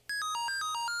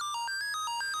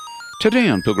Today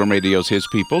on Pilgrim Radio's His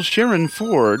People, Sharon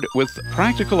Ford with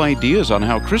practical ideas on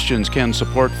how Christians can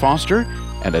support foster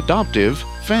and adoptive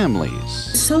families.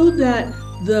 So that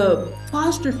the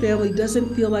foster family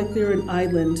doesn't feel like they're an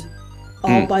island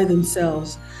all by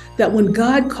themselves. That when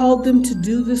God called them to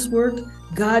do this work,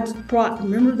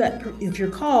 remember that if you're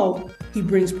called, He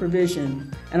brings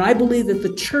provision. And I believe that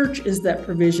the church is that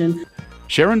provision.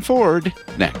 Sharon Ford,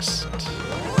 next.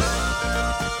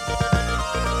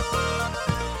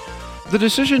 The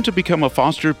decision to become a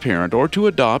foster parent or to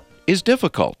adopt is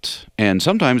difficult, and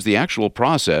sometimes the actual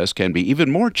process can be even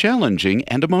more challenging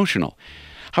and emotional.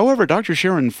 However, Dr.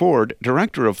 Sharon Ford,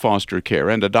 Director of Foster Care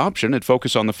and Adoption at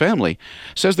Focus on the Family,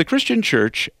 says the Christian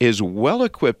Church is well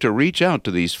equipped to reach out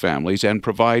to these families and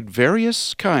provide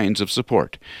various kinds of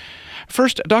support.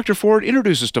 First, Dr. Ford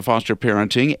introduces to foster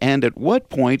parenting and at what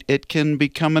point it can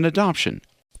become an adoption.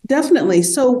 Definitely.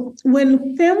 So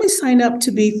when families sign up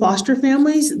to be foster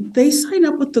families, they sign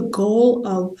up with the goal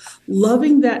of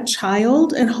loving that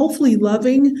child and hopefully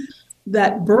loving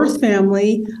that birth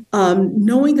family,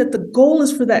 knowing that the goal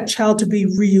is for that child to be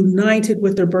reunited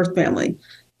with their birth family.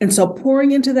 And so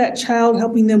pouring into that child,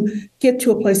 helping them get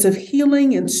to a place of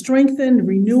healing and strength and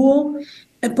renewal,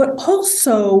 but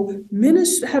also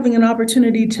having an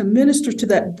opportunity to minister to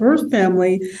that birth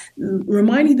family,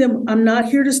 reminding them, I'm not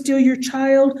here to steal your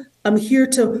child. I'm here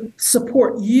to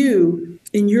support you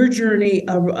in your journey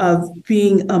of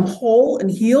being whole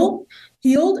and healed.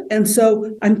 And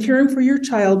so I'm caring for your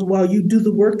child while you do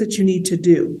the work that you need to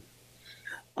do.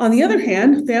 On the other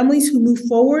hand, families who move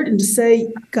forward and to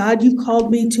say, God, you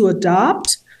called me to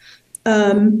adopt,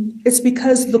 it's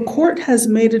because the court has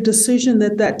made a decision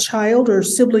that that child or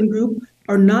sibling group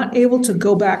are not able to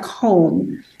go back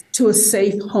home to a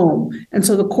safe home. And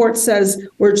so the court says,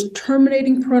 we're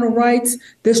terminating parental rights.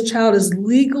 This child is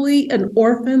legally an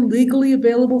orphan, legally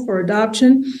available for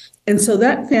adoption. And so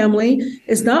that family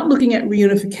is not looking at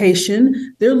reunification.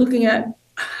 They're looking at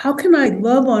how can I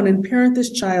love on and parent this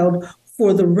child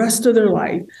for the rest of their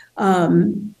life?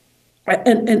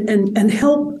 And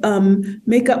help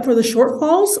make up for the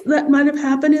shortfalls that might have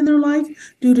happened in their life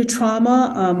due to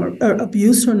trauma or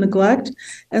abuse or neglect.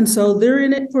 And so they're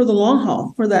in it for the long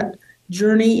haul, for that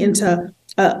journey into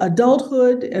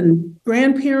adulthood and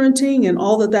grandparenting and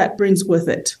all that brings with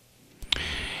it.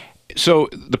 So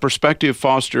the prospective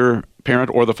foster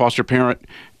parent or the foster parent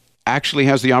actually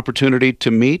has the opportunity to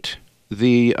meet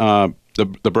the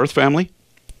birth family?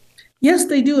 Yes,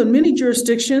 they do. In many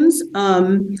jurisdictions,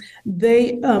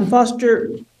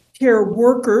 foster care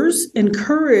workers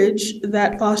encourage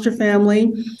that foster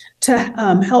family to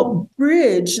help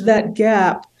bridge that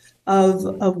gap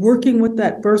of working with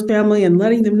that birth family and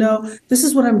letting them know, this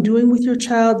is what I'm doing with your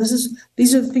child.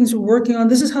 These are the things we're working on.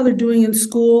 This is how they're doing in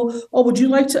school. Oh, would you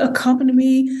like to accompany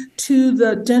me to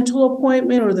the dental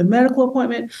appointment or the medical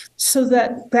appointment so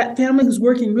that that family who's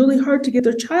working really hard to get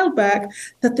their child back,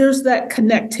 that there's that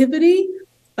connectivity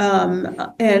and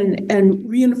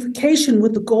reunification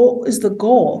with the goal is the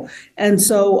goal. And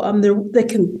so they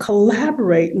can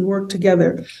collaborate and work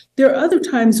together. There are other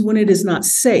times when it is not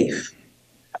safe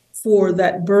for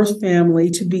that birth family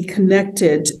to be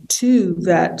connected to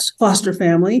that foster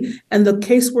family. And the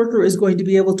caseworker is going to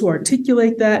be able to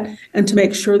articulate that and to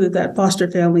make sure that that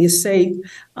foster family is safe,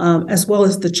 as well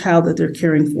as the child that they're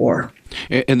caring for.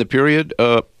 In the period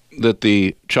that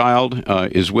the child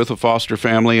is with a foster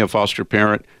family, a foster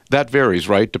parent, that varies,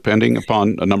 right, depending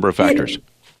upon a number of factors?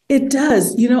 It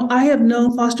does. I have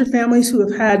known foster families who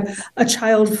have had a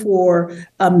child for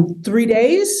 3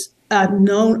 days. I've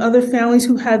known other families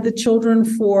who had the children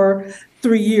for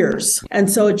 3 years.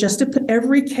 And so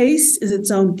every case is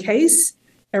its own case.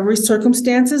 Every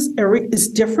circumstance is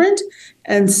different.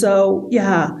 And so,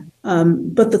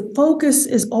 but the focus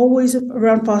is always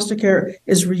around foster care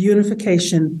is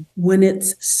reunification when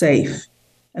it's safe.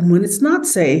 And when it's not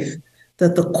safe,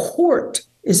 that the court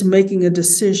is making a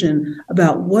decision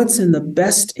about what's in the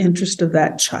best interest of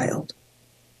that child.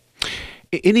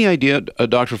 Any idea,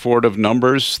 Dr. Ford, of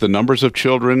the numbers of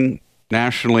children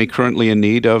nationally currently in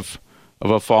need of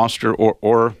a foster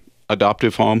or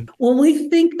adoptive home? When we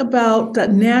think about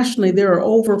that nationally, there are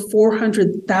over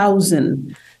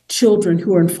 400,000 children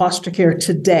who are in foster care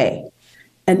today.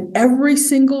 And every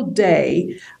single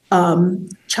day,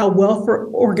 child welfare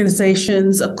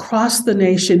organizations across the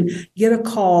nation get a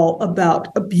call about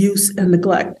abuse and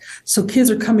neglect. So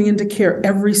kids are coming into care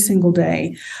every single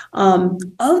day.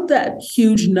 Of that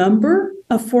huge number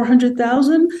of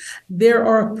 400,000, there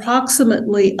are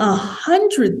approximately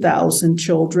 100,000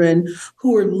 children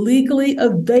who are legally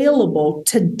available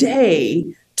today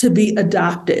to be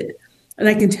adopted. And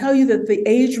I can tell you that the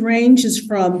age range is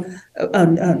from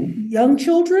young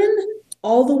children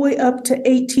all the way up to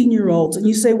 18-year-olds. And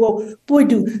you say, well, boy,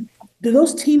 do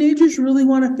those teenagers really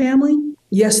want a family?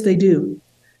 Yes, they do.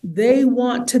 They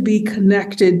want to be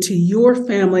connected to your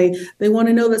family. They want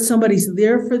to know that somebody's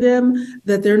there for them,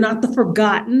 that they're not the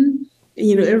forgotten.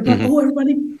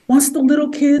 Everybody wants the little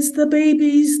kids, the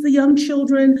babies, the young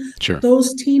children. Sure.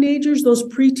 Those teenagers, those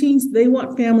preteens, they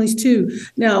want families too.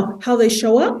 Now, how they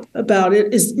show up about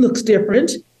it looks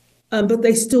different, but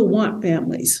they still want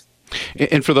families.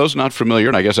 And for those not familiar,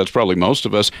 and I guess that's probably most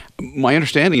of us, my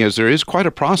understanding is there is quite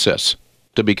a process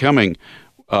to becoming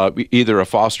either a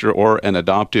foster or an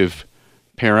adoptive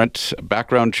parent.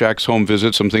 Background checks, home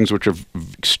visits, some things which are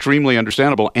extremely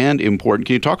understandable and important.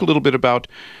 Can you talk a little bit about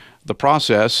the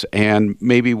process and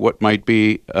maybe what might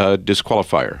be a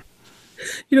disqualifier?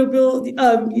 Bill,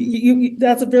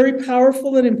 that's a very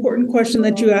powerful and important question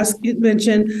that you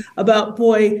mentioned about,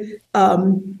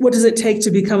 what does it take to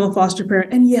become a foster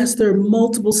parent? And yes, there are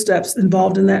multiple steps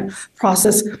involved in that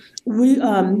process.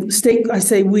 I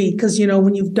say we, because,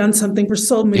 when you've done something for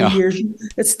so many years,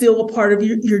 it's still a part of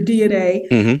your DNA.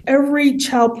 Mm-hmm. Every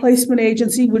child placement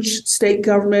agency, which state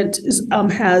government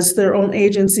has their own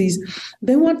agencies,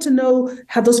 they want to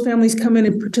have those families come in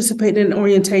and participate in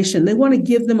orientation. They want to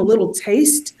give them a little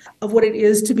taste of what it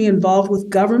is to be involved with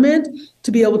government,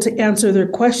 to be able to answer their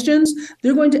questions.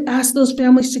 They're going to ask those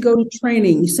families to go to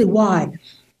training. You say, why?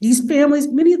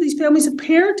 Many of these families have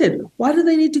parented. Why do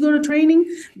they need to go to training?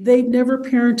 They've never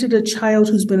parented a child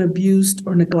who's been abused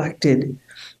or neglected.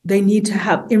 They need to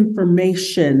have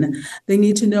information. They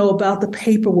need to know about the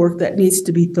paperwork that needs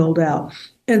to be filled out.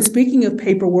 And speaking of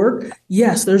paperwork,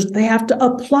 yes, they have to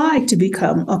apply to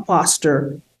become a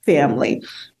foster family.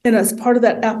 And as part of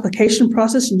that application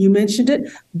process, and you mentioned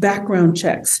it, background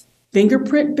checks,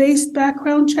 fingerprint-based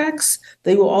background checks.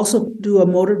 They will also do a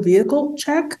motor vehicle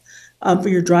check for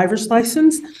your driver's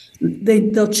license.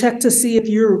 They'll check to see if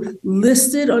you're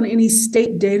listed on any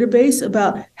state database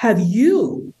about, have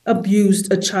you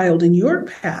abused a child in your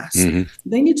past? Mm-hmm.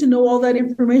 They need to know all that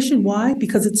information. Why?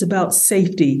 Because it's about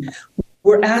safety.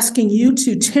 We're asking you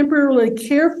to temporarily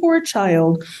care for a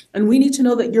child, and we need to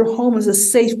know that your home is a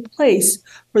safe place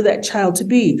for that child to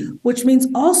be, which means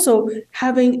also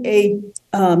having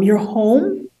your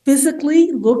home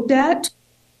physically looked at,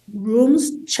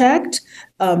 rooms checked.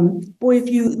 If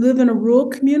you live in a rural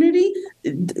community,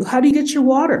 how do you get your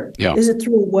water? Yeah. Is it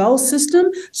through a well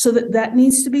system? So that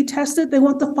needs to be tested. They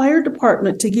want the fire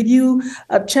department to give you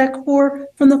a check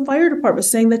from the fire department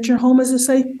saying that your home is a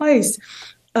safe place.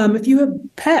 If you have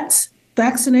pets,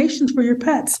 vaccinations for your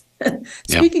pets.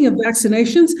 Speaking of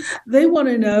vaccinations, they want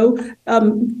to know,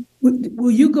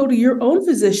 will you go to your own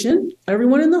physician?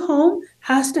 Everyone in the home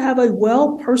has to have a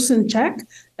well person check,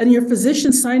 and your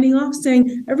physician signing off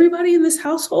saying, everybody in this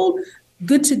household,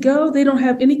 good to go. They don't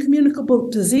have any communicable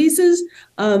diseases,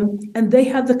 and they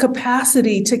have the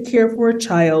capacity to care for a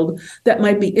child that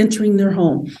might be entering their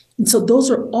home. And so those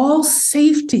are all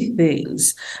safety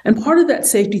things. And part of that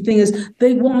safety thing is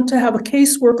they want to have a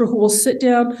caseworker who will sit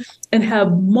down and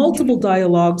have multiple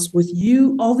dialogues with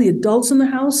you, all the adults in the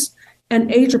house,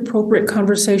 and age-appropriate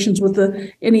conversations with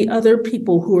any other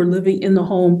people who are living in the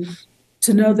home,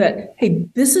 to know that, hey,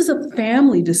 this is a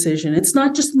family decision. It's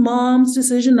not just mom's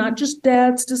decision, not just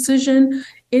dad's decision.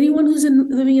 Anyone who's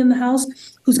living in the house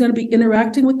who's going to be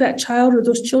interacting with that child or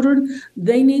those children,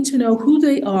 they need to know who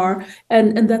they are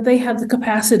and that they have the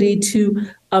capacity to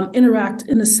interact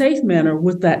in a safe manner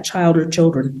with that child or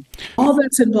children. All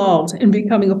that's involved in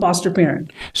becoming a foster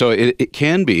parent. So it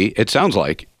can be, it sounds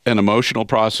like, an emotional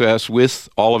process with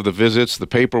all of the visits, the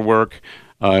paperwork,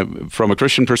 from a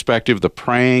Christian perspective, the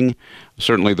praying,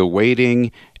 certainly the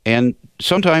waiting, and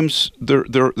sometimes there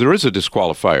is a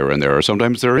disqualifier in there, or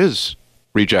sometimes there is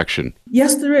rejection.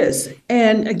 Yes, there is.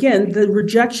 And again, the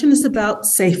rejection is about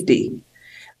safety.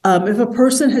 If a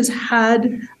person has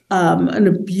had an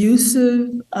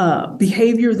abusive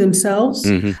behavior themselves,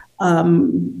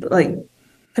 like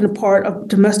kind of part of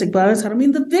domestic violence. I don't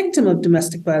mean the victim of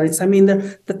domestic violence. I mean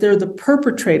that they're the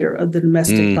perpetrator of the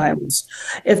domestic violence.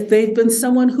 If they've been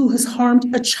someone who has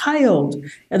harmed a child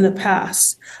in the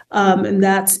past, and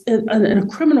that's in a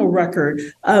criminal record,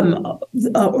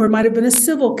 or it might have been a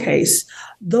civil case,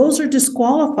 those are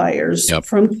disqualifiers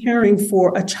from caring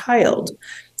for a child.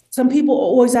 Some people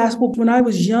always ask, well, when I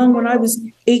was young, when I was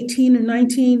 18 or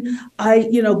 19, I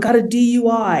got a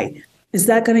DUI. Is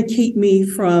that going to keep me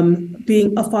from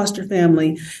being a foster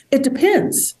family? It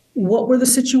depends. What were the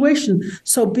situation?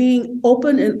 So being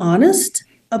open and honest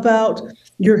about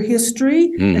your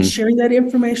history and sharing that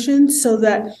information so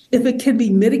that if it can be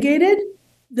mitigated,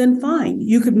 then fine,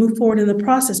 you could move forward in the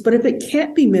process. But if it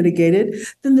can't be mitigated,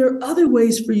 then there are other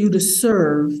ways for you to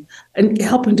serve and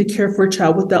helping to care for a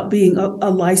child without being a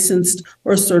licensed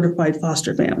or a certified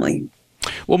foster family.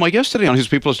 Well, my guest today on His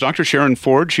People is Dr. Sharon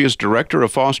Ford. She is Director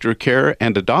of Foster Care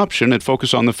and Adoption at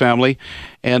Focus on the Family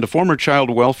and a former child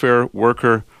welfare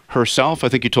worker herself. I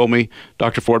think you told me,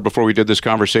 Dr. Ford, before we did this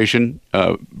conversation,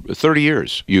 30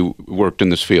 years you worked in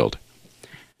this field.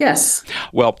 Yes.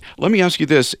 Well, let me ask you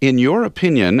this. In your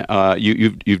opinion,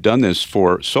 you've done this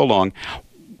for so long.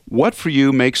 What for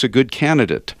you makes a good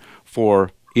candidate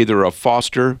for either a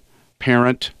foster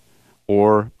parent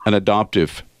or an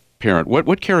adoptive parent?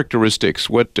 What characteristics?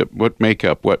 What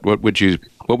makeup? What would you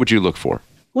look for?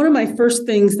 One of my first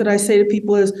things that I say to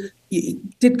people is,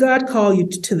 did God call you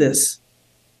to this?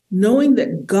 Knowing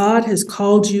that God has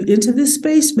called you into this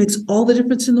space makes all the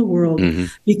difference in the world,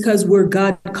 because where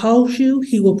God calls you,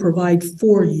 He will provide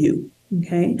for you.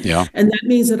 Okay. Yeah. And that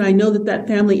means that I know that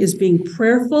family is being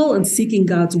prayerful and seeking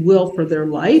God's will for their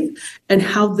life and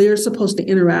how they're supposed to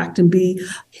interact and be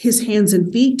His hands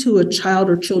and feet to a child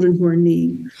or children who are in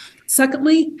need.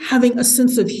 Secondly, having a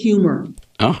sense of humor,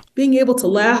 being able to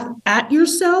laugh at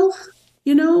yourself,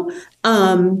 so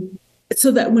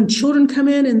that when children come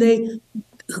in and they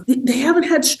haven't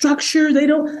had structure. They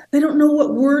don't know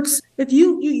what works. If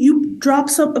you drop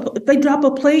if they drop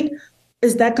a plate,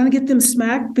 is that going to get them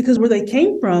smacked? Because where they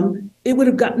came from, it would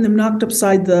have gotten them knocked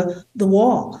upside the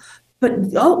wall. But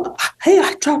hey,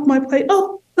 I dropped my plate.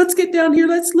 Oh, let's get down here.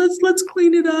 Let's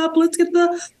clean it up. Let's get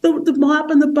the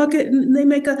mop and the bucket, and they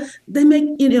make a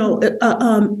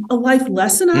life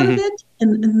lesson out of it,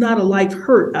 and not a life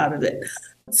hurt out of it.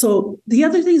 So the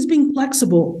other thing is being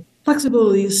flexible.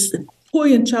 Flexibility is.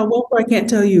 Boy, in child welfare, I can't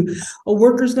tell you. A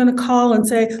worker's going to call and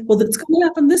say, well, it's going to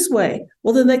happen this way.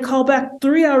 Well, then they call back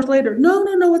 3 hours later. No,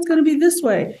 it's going to be this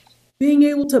way. Being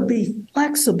able to be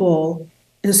flexible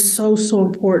is so, so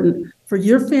important for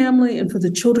your family and for the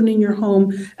children in your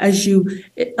home as you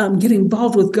get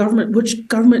involved with government, which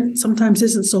government sometimes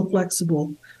isn't so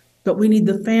flexible. But we need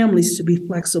the families to be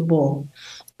flexible.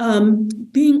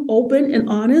 Being open and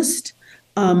honest.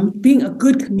 Being a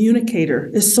good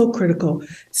communicator is so critical.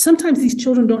 Sometimes these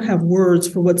children don't have words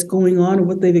for what's going on or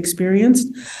what they've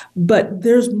experienced, but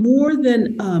there's more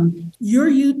than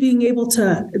you being able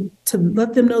to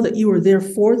let them know that you are there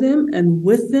for them and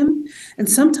with them. And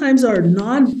sometimes our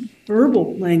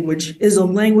nonverbal language is a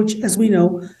language, as we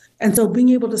know. And so being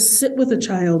able to sit with a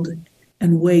child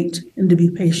and wait and to be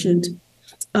patient,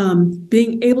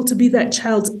 being able to be that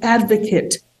child's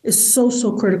advocate is so,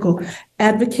 so critical.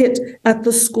 Advocate at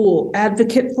the school,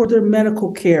 advocate for their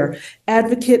medical care,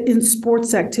 advocate in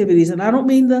sports activities. And I don't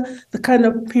mean the kind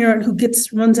of parent who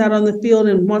runs out on the field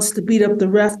and wants to beat up the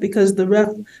ref because the ref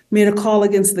made a call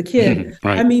against the kid.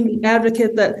 Right. I mean, the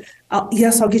advocate that,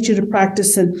 yes, I'll get you to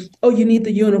practice, and, you need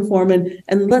the uniform, and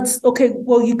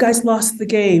you guys lost the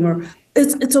game, or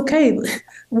it's okay.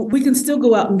 We can still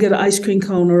go out and get an ice cream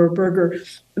cone or a burger.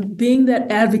 Being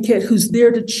that advocate who's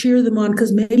there to cheer them on,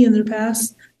 because maybe in their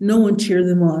past, no one cheered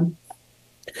them on.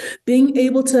 Being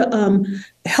able to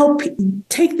help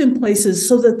take them places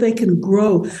so that they can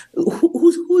grow.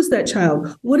 Who is that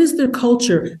child? What is their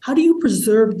culture? How do you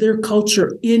preserve their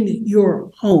culture in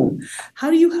your home? How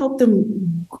do you help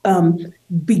them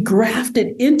be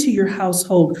grafted into your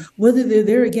household, whether they're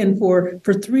there again for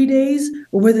 3 days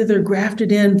or whether they're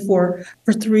grafted in for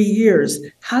 3 years?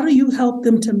 How do you help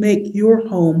them to make your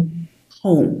home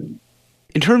home?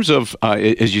 In terms of,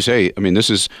 as you say, I mean, this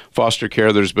is foster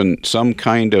care. There's been some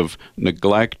kind of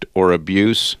neglect or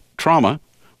abuse, trauma,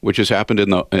 which has happened in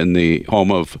the home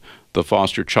of the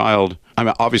foster child. I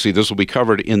mean, obviously, this will be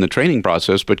covered in the training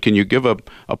process, but can you give a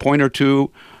point or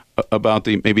two about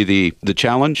the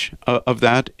challenge of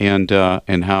that and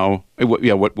how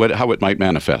how it might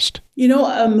manifest?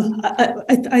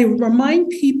 I remind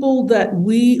people that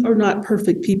we are not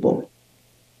perfect people.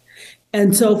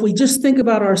 And so if we just think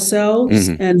about ourselves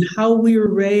and how we were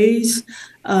raised,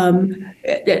 and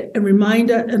remind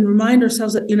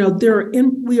ourselves that,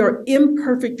 we are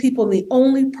imperfect people, and the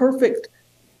only perfect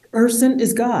person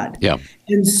is God. Yeah.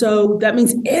 And so that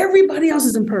means everybody else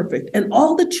is imperfect. And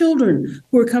all the children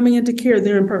who are coming into care,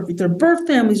 they're imperfect. Their birth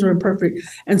families are imperfect.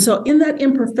 And so in that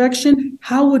imperfection,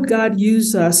 how would God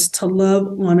use us to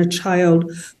love on a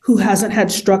child who hasn't had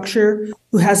structure,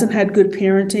 who hasn't had good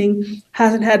parenting,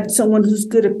 hasn't had someone who's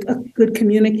a good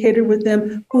communicator with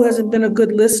them, who hasn't been a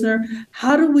good listener?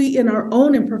 How do we, in our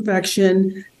own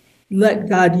imperfection, let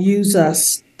God use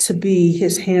us to be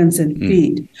his hands and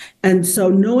feet? And so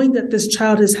knowing that this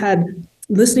child has had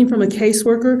listening from a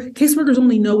caseworker. Caseworkers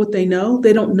only know what they know.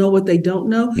 They don't know what they don't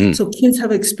know. So kids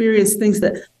have experienced things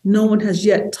that no one has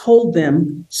yet told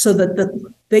them, so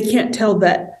that they can't tell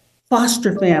that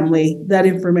foster family that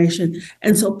information.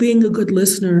 And so being a good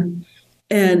listener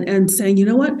and saying, you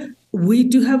know what, we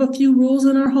do have a few rules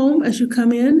in our home as you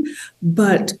come in,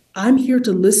 but I'm here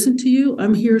to listen to you.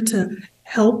 I'm here to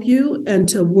help you and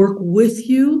to work with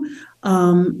you.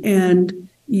 And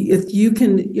if you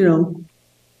can,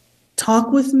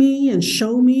 talk with me and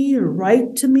show me or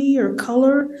write to me or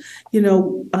color,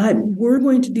 we're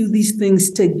going to do these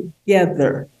things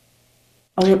together.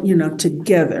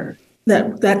 Together.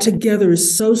 That together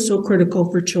is so critical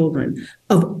for children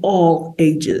of all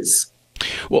ages.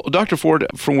 Well, Dr. Ford,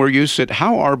 from where you sit,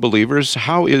 how are believers,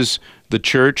 how is the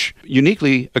church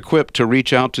uniquely equipped to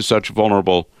reach out to such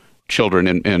vulnerable children?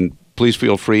 And please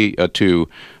feel free to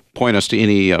point us to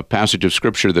any passage of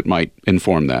Scripture that might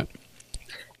inform that.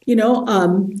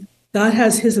 God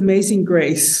has his amazing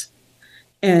grace,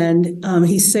 and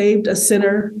he saved a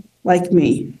sinner like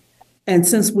me. And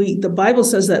since the Bible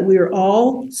says that we are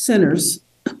all sinners,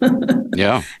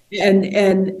 yeah,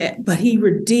 but he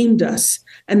redeemed us.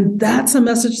 And that's a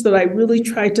message that I really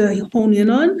try to hone in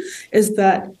on, is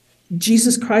that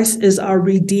Jesus Christ is our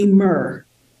Redeemer.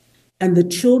 And the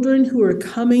children who are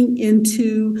coming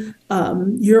into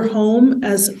your home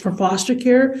for foster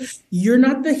care, you're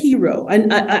not the hero.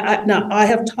 And I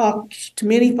have talked to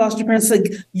many foster parents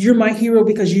like, you're my hero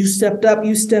because you stepped up,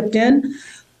 you stepped in.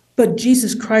 But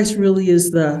Jesus Christ really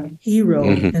is the hero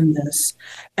in this.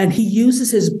 And he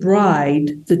uses his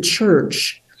bride, the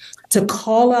church, to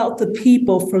call out the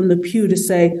people from the pew to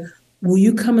say, will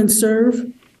you come and serve?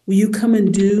 Will you come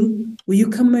and do? Will you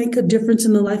come make a difference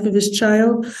in the life of his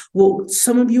child? Well,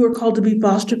 some of you are called to be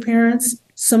foster parents.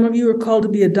 Some of you are called to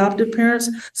be adoptive parents.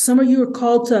 Some of you are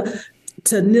called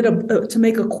to knit to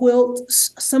make a quilt.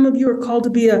 Some of you are called to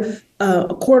be a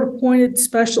court-appointed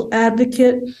special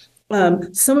advocate.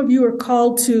 Some of you are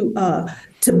called to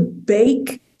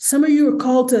bake. Some of you are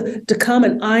called to come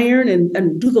and iron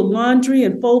and do the laundry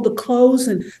and fold the clothes,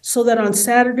 and so that on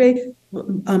Saturday,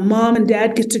 mom and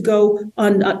dad get to go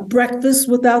on breakfast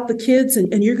without the kids,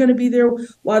 and you're going to be there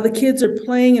while the kids are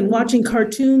playing and watching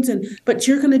cartoons, but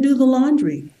you're going to do the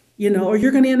laundry, or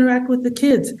you're going to interact with the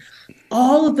kids.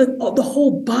 All of the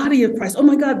whole body of Christ. Oh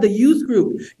my God, the youth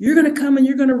group. You're going to come and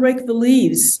you're going to rake the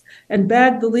leaves and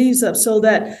bag the leaves up so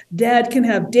that dad can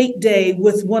have date day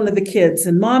with one of the kids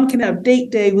and mom can have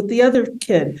date day with the other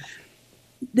kid.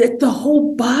 The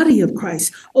whole body of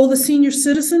Christ. Oh, the senior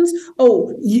citizens.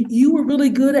 Oh, you were really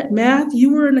good at math.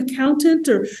 You were an accountant,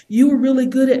 or you were really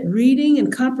good at reading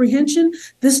and comprehension.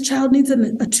 This child needs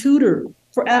a tutor.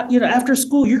 For after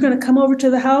school, you're going to come over to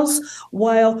the house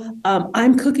while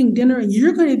I'm cooking dinner, and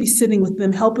you're going to be sitting with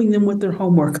them, helping them with their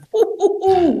homework.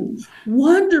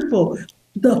 Wonderful.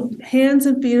 The hands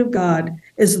and feet of God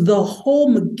is the whole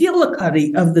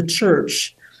McGillicuddy of the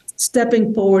church,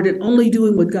 stepping forward and only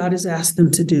doing what God has asked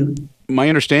them to do. My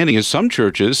understanding is some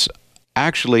churches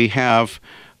actually have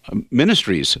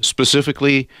ministries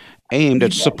specifically aimed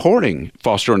at supporting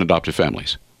foster and adoptive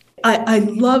families. I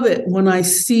love it when I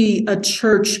see a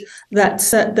church that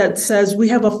says we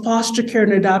have a foster care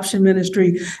and adoption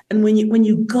ministry. And when you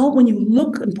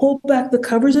look and pull back the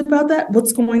covers about that,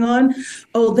 what's going on?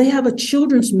 Oh, they have a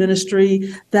children's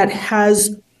ministry that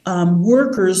has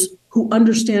workers who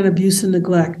understand abuse and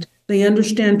neglect. They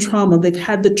understand trauma. They've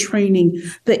had the training.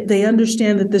 They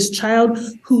understand that this child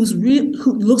who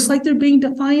looks like they're being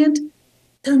defiant,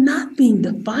 they're not being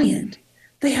defiant.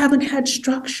 They haven't had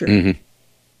structure. Mm-hmm.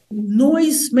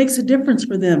 Noise makes a difference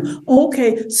for them.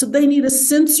 Okay, so they need a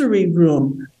sensory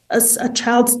room, a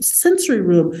child's sensory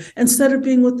room. Instead of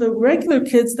being with the regular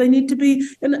kids, they need to be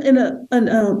in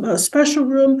a special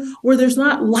room where there's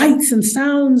not lights and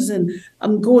sounds and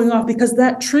going off, because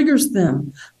that triggers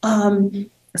them.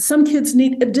 Some kids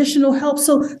need additional help.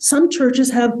 So some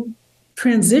churches have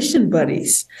transition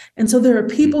buddies. And so there are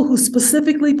people who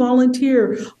specifically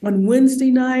volunteer on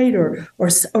Wednesday night or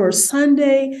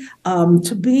Sunday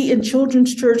to be in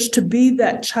children's church, to be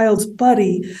that child's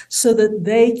buddy so that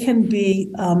they can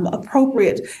be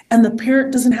appropriate. And the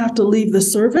parent doesn't have to leave the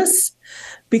service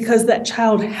because that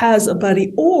child has a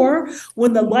buddy. Or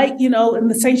when the light, in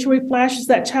the sanctuary flashes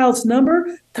that child's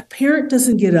number, the parent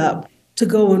doesn't get up to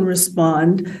go and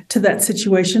respond to that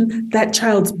situation. That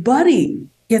child's buddy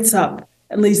gets up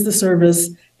and leaves the service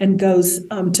and goes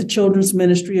to children's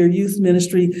ministry or youth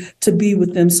ministry to be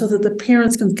with them so that the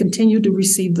parents can continue to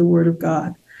receive the word of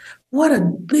God. What a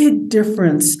big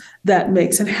difference that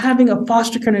makes. And having a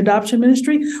foster care and adoption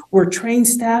ministry where trained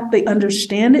staff, they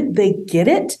understand it, they get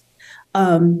it.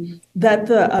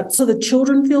 that so the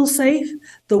children feel safe.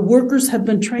 The workers have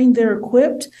been trained, they're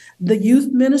equipped. The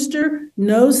youth minister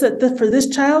knows that for this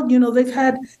child, they've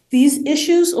had these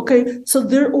issues. Okay, so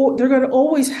they're going to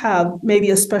always have maybe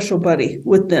a special buddy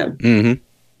with them,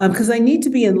 because they need to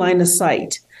be in line of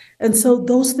sight. And so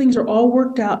those things are all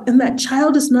worked out, and that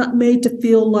child is not made to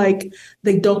feel like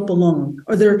they don't belong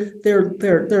or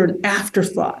they're an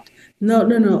afterthought.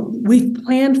 No. We've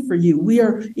planned for you. We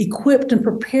are equipped and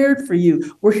prepared for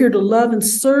you. We're here to love and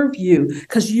serve you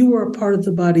because you are a part of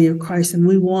the body of Christ, and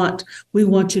we want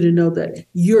you to know that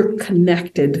you're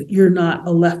connected. You're not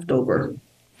a leftover.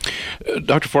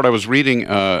 Dr. Ford, I was reading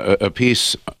a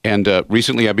piece, and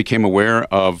recently I became aware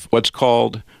of what's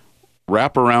called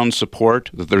wraparound support,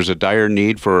 that there's a dire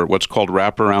need for what's called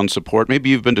wraparound support. Maybe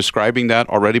you've been describing that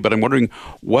already, but I'm wondering,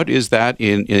 what is that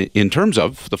in terms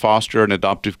of the foster and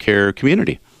adoptive care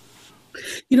community?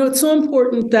 It's so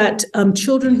important that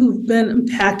children who've been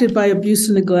impacted by abuse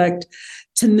and neglect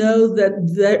to know that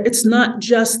it's not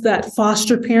just that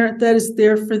foster parent that is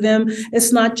there for them.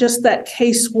 It's not just that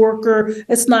caseworker.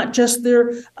 It's not just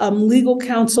their legal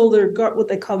counsel, what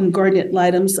they call them guardian ad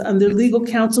litems, their legal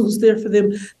counsel who's there for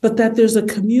them, but that there's a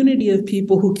community of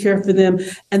people who care for them.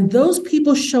 And those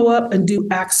people show up and do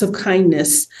acts of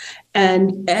kindness.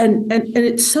 And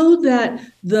it's so that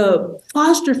the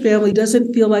foster family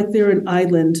doesn't feel like they're an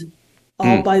island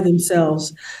all by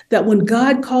themselves, that when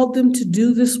God called them to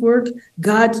do this work,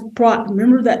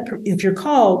 remember that if you're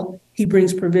called, he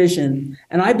brings provision.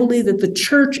 And I believe that the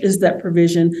church is that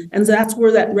provision. And that's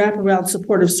where that wraparound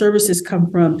supportive services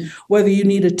come from. Whether you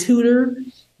need a tutor,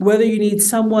 whether you need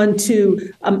someone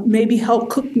to maybe help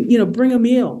cook, bring a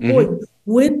meal. Boy,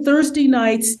 when Thursday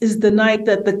nights is the night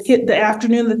that the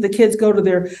afternoon that the kids go to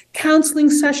their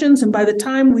counseling sessions. And by the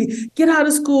time we get out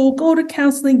of school, go to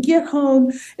counseling, get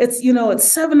home, it's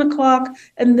 7:00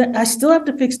 and I still have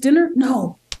to fix dinner.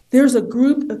 No, there's a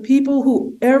group of people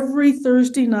who every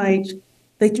Thursday night,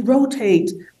 they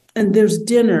rotate and there's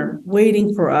dinner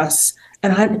waiting for us.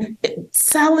 And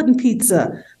salad and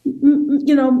pizza,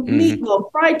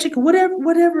 meatloaf, fried chicken,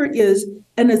 whatever it is.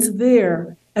 And it's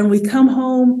there. And we come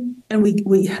home and we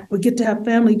get to have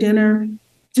family dinner,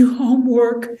 do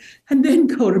homework, and then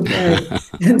go to bed.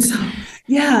 And so,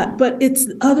 but it's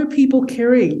other people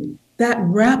carrying that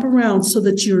wraparound so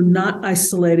that you're not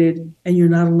isolated and you're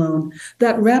not alone.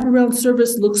 That wraparound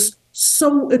service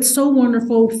it's so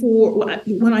wonderful for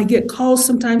when I get calls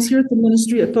sometimes here at the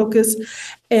ministry at Focus,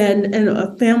 and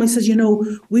a family says,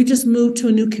 we just moved to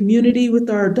a new community with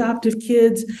our adoptive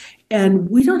kids and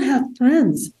we don't have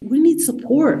friends. We need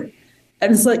support.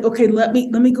 And it's like, okay, let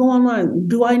me go online.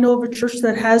 Do I know of a church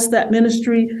that has that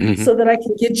ministry so that I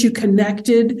can get you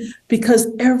connected? Because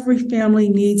every family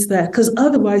needs that. Because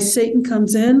otherwise Satan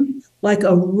comes in like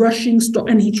a rushing storm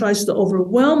and he tries to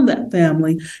overwhelm that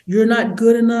family. You're not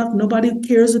good enough. Nobody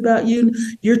cares about you.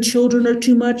 Your children are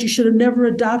too much. You should have never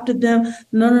adopted them.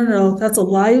 No. That's a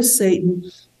lie of Satan.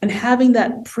 And having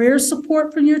that prayer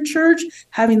support from your church,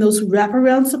 having those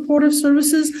wraparound supportive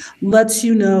services lets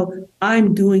you know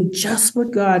I'm doing just what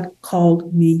God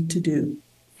called me to do.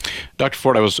 Dr.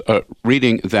 Ford, I was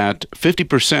reading that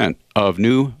 50% of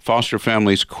new foster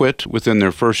families quit within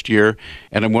their first year.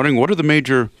 And I'm wondering, what are the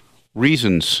major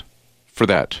reasons for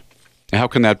that? How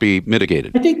can that be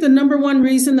mitigated? I think the number one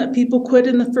reason that people quit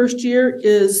in the first year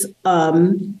is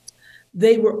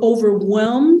they were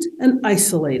overwhelmed and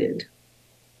isolated.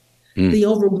 The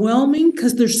overwhelming,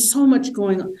 because there's so much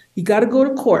going on. You got to go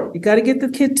to court. You got to get the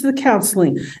kid to the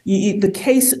counseling. The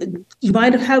case, you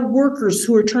might have had workers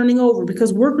who are turning over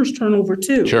because workers turn over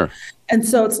too. Sure. And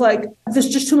so it's like, there's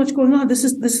just too much going on. This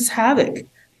is havoc.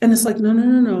 And it's like,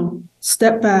 no.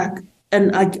 Step back.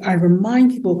 And I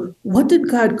remind people, what did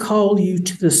God call you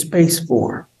to the space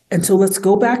for? And so let's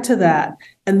go back to that.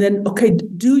 And then, okay,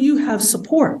 do you have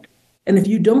support? And if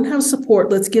you don't have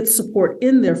support, let's get support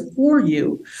in there for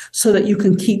you so that you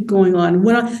can keep going on.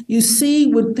 When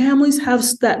families have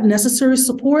that necessary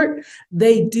support,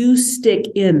 they do stick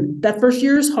in. That first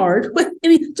year is hard, but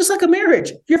just like a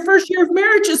marriage, your first year of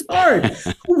marriage is hard.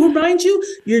 Who reminds you?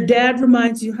 Your dad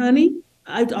reminds you, honey,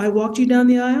 I walked you down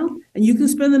the aisle and you can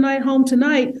spend the night home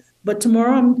tonight, but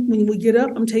tomorrow when we get up,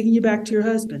 I'm taking you back to your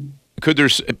husband. Could there,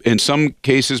 in some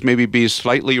cases, maybe be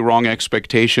slightly wrong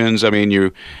expectations? I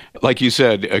mean, like you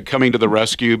said, coming to the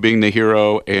rescue, being the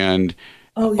hero, and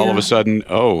all of a sudden,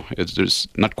 it's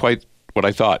not quite what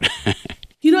I thought.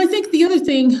 I think the other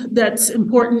thing that's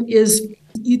important is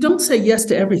you don't say yes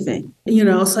to everything.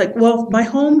 It's like, well, my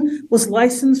home was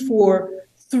licensed for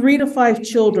 3 to 5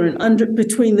 children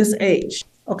between this age.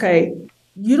 Okay,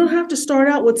 you don't have to start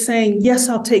out with saying, yes,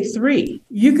 I'll take 3.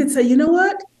 You could say, you know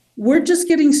what? we're just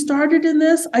getting started in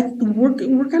this. We're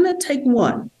going to take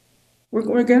one.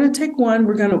 We're going to take one.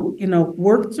 We're going to,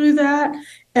 work through that.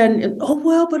 And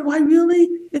but why really?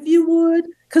 If you would,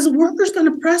 because the workers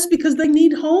going to press because they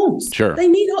need homes. Sure. They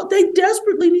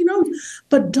desperately need homes.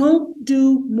 But don't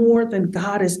do more than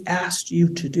God has asked you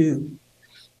to do.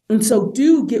 And so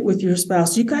do get with your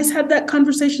spouse. You guys had that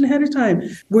conversation ahead of time.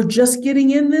 We're just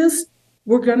getting in this.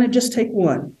 We're going to just take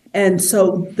one. And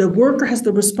so the worker has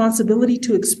the responsibility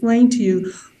to explain to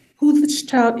you who this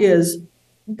child is.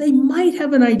 They might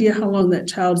have an idea how long that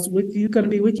child is with you, going to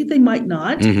be with you. They might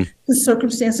not. Mm-hmm. The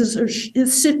circumstances are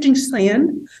sifting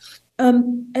sand.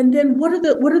 And then what are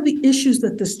the issues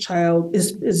that this child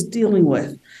is dealing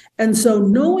with? And so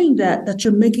knowing that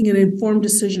you're making an informed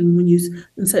decision when you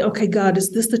say, okay, God, is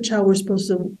this the child we're supposed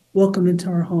to welcome into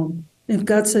our home? If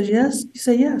God says yes, you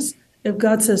say yes. If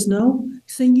God says no, you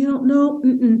say, no,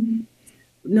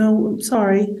 no, I'm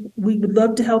sorry. We would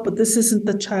love to help, but this isn't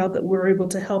the child that we're able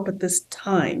to help at this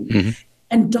time. Mm-hmm.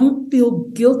 And don't feel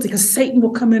guilty, because Satan will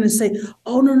come in and say,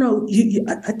 oh, no,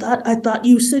 I thought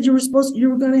you said you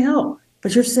were going to help,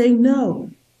 but you're saying no.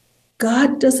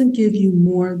 God doesn't give you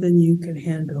more than you can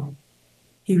handle.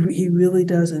 He really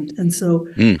doesn't. And so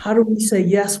how do we say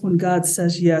yes when God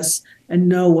says yes and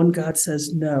no when God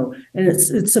says no? And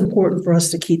it's important for us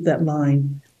to keep that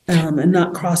line and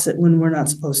not cross it when we're not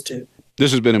supposed to.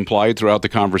 This has been implied throughout the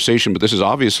conversation, but this is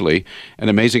obviously an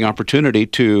amazing opportunity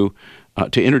to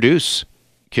introduce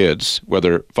kids,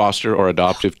 whether foster or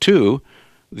adoptive, to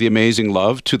the amazing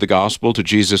love, to the gospel, to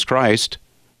Jesus Christ,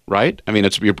 right? I mean,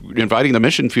 you're inviting the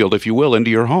mission field, if you will,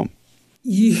 into your home.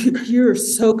 You're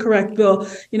so correct, Bill.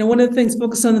 One of the things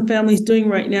Focus on the Family is doing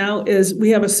right now is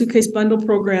we have a suitcase bundle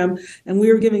program, and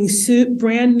we are giving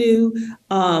brand new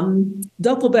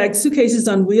duffel bag suitcases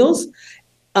on wheels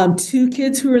to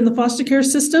kids who are in the foster care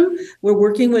system. We're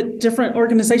working with different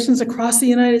organizations across the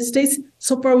United States.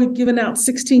 So far, we've given out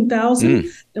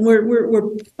 16,000, and we're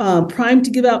primed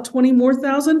to give out 20 more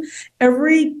thousand.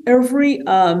 Every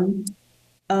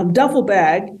duffel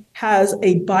bag has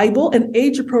a Bible, an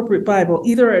age-appropriate Bible,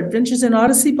 either an Adventures in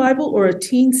Odyssey Bible or a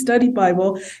Teen Study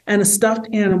Bible, and a stuffed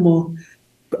animal.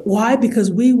 Why? Because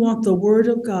we want the Word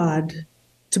of God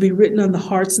to be written on the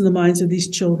hearts and the minds of these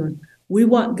children. We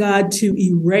want God to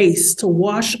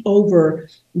wash over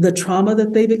the trauma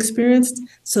that they've experienced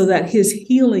so that His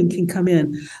healing can come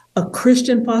in. A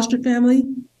Christian foster family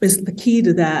is the key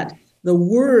to that. The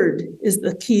Word is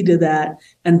the key to that,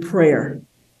 and prayer.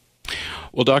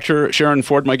 Well, Dr. Sharon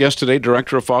Ford, my guest today,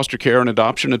 Director of Foster Care and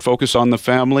Adoption at Focus on the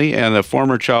Family, and a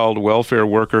former child welfare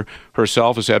worker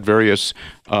herself, has had various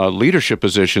leadership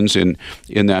positions in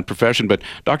that profession. But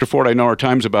Dr. Ford, I know our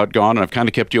time's about gone, and I've kind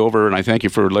of kept you over, and I thank you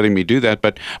for letting me do that.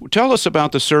 But tell us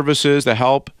about the services, the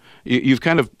help. You've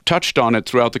kind of touched on it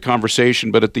throughout the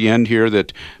conversation, but at the end here,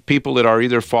 that people that are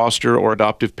either foster or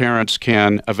adoptive parents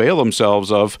can avail themselves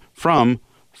of from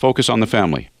Focus on the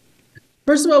Family.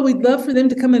 First of all, we'd love for them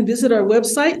to come and visit our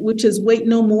website, which is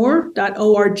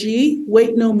waitnomore.org,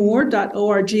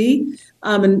 waitnomore.org.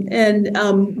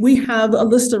 We have a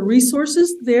list of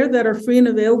resources there that are free and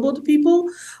available to people.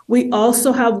 We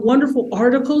also have wonderful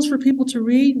articles for people to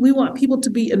read. We want people to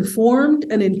be informed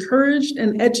and encouraged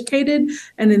and educated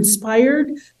and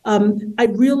inspired. I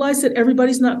realize that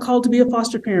everybody's not called to be a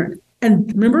foster parent.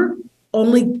 And remember,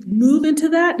 only move into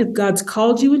that if God's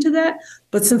called you into that.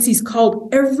 But since He's called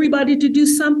everybody to do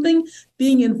something,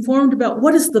 being informed about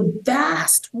what is the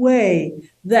vast way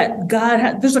that God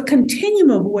has, there's a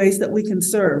continuum of ways that we can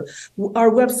serve.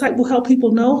 Our website will help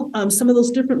people know some of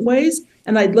those different ways.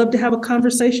 And I'd love to have a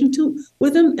conversation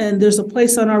with them. And there's a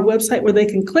place on our website where they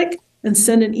can click and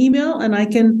send an email, and I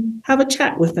can have a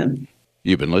chat with them.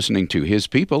 You've been listening to His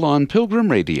People on Pilgrim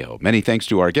Radio. Many thanks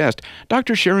to our guest,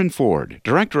 Dr. Sharon Ford,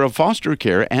 Director of Foster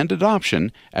Care and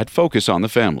Adoption at Focus on the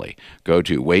Family. Go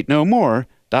to waitnomore.org.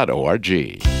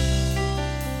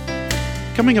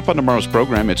 Coming up on tomorrow's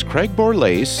program, it's Craig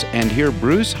Borlase and hear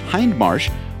Bruce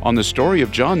Hindmarsh on the story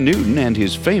of John Newton and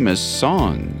his famous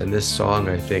song. And this song,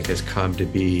 I think, has come to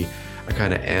be a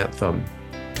kind of anthem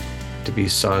to be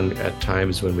sung at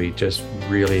times when we just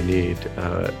really need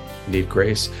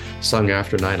grace. Sung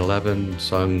after 9/11,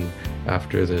 sung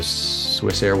after the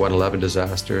Swiss Air 111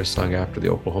 disaster, sung after the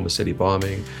Oklahoma City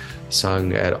bombing,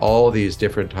 sung at all these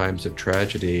different times of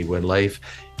tragedy when life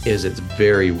is its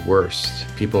very worst.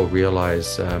 People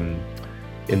realize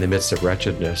in the midst of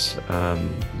wretchedness,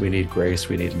 we need grace,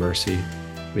 we need mercy,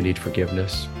 we need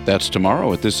forgiveness. That's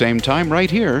tomorrow at the same time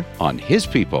right here on His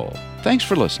People. Thanks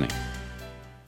for listening.